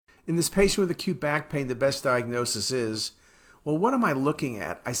In this patient with acute back pain, the best diagnosis is, well, what am I looking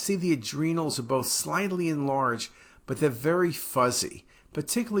at? I see the adrenals are both slightly enlarged, but they're very fuzzy,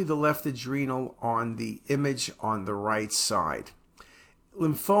 particularly the left adrenal on the image on the right side.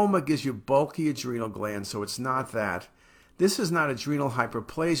 Lymphoma gives you bulky adrenal glands, so it's not that. This is not adrenal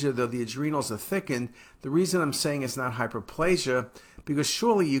hyperplasia, though the adrenals are thickened. The reason I'm saying it's not hyperplasia, because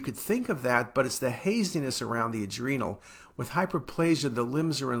surely you could think of that, but it's the haziness around the adrenal. With hyperplasia, the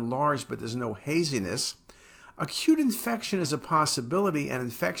limbs are enlarged, but there's no haziness. Acute infection is a possibility, and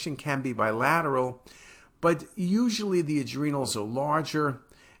infection can be bilateral, but usually the adrenals are larger.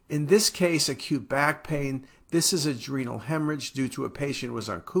 In this case, acute back pain, this is adrenal hemorrhage due to a patient who was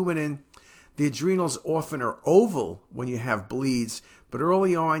on Coumadin. The adrenals often are oval when you have bleeds, but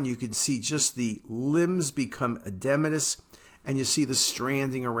early on you can see just the limbs become edematous, and you see the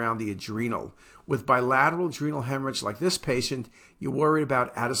stranding around the adrenal. With bilateral adrenal hemorrhage like this patient, you're worried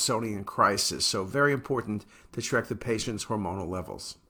about Addisonian crisis, so very important to check the patient's hormonal levels.